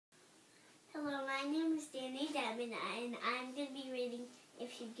Diamond, and I'm going to be reading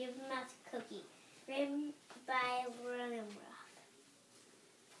If You Give a Mouse a Cookie, written by Laura Nimroth.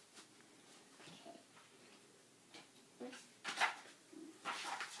 Okay.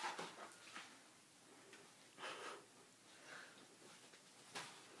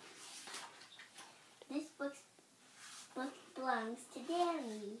 This book belongs to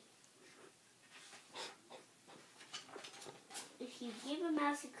Danny. If you give a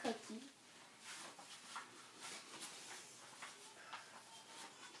mouse a cookie,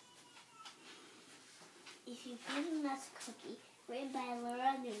 If You Give a Mouse a Cookie, written by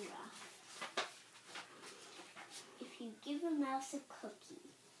Laura Nimroth. If you give a mouse a cookie,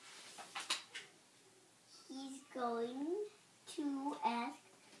 he's going to ask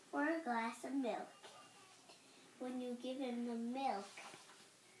for a glass of milk. When you give him the milk,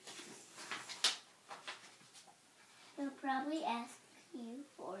 he'll probably ask you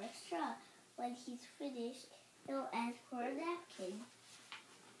for a straw. When he's finished, he'll ask for a napkin.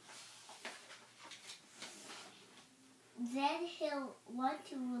 Then he'll want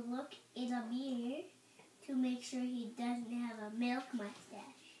to look in a mirror to make sure he doesn't have a milk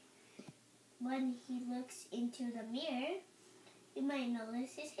mustache. When he looks into the mirror, you might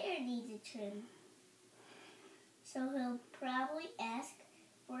notice his hair needs a trim. So he'll probably ask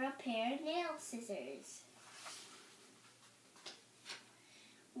for a pair of nail scissors.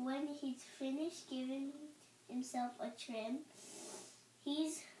 When he's finished giving himself a trim,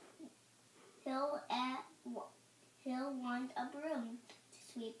 he'll want a broom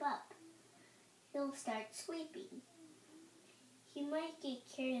to sweep up. He'll start sweeping. He might get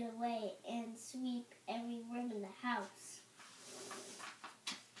carried away and sweep every room in the house.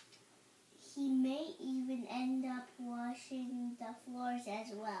 He may even end up washing the floors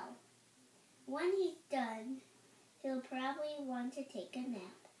as well. When he's done, he'll probably want to take a nap.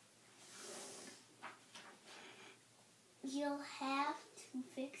 You'll have to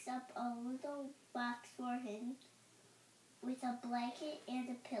fix up a little box for him with a blanket and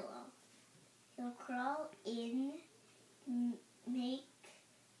a pillow. He'll crawl in, make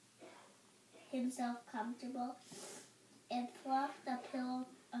himself comfortable, and fluff the pillow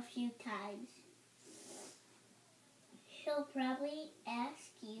a few times. He'll probably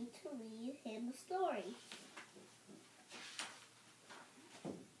ask you to read him a story.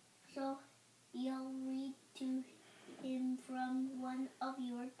 So you'll read to him from one of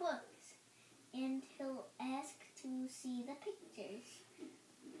your books, and he'll ask to see the pictures.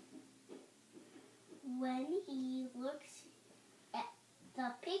 When he looks at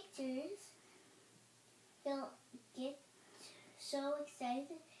the pictures, he'll get so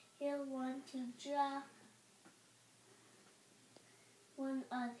excited he'll want to draw one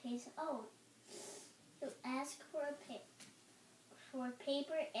of his own. He'll ask for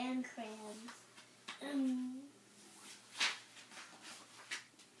paper and crayons.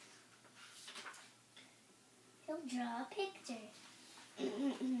 He'll draw a picture.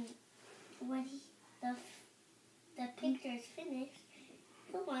 When the picture's finished,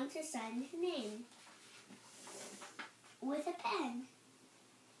 he'll want to sign his name with a pen.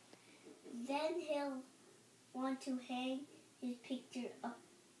 Then he'll want to hang his picture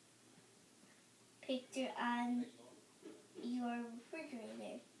on your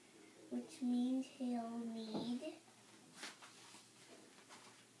refrigerator, which means he'll need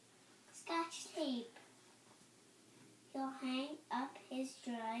Scotch tape. He'll hang up his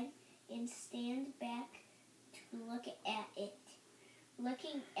drawing and stand back to look at it.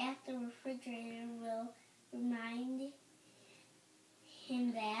 Looking at the refrigerator will remind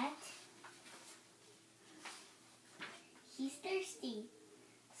him that he's thirsty.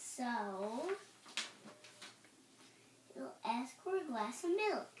 So he'll ask for a glass of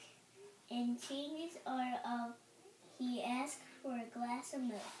milk and change his order of he asked for a glass of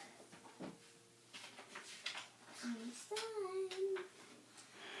milk. He's done.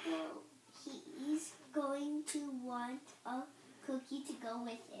 Well, he's going to want a cookie to go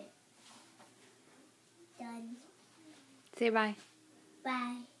with it. Done. Say bye.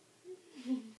 Bye.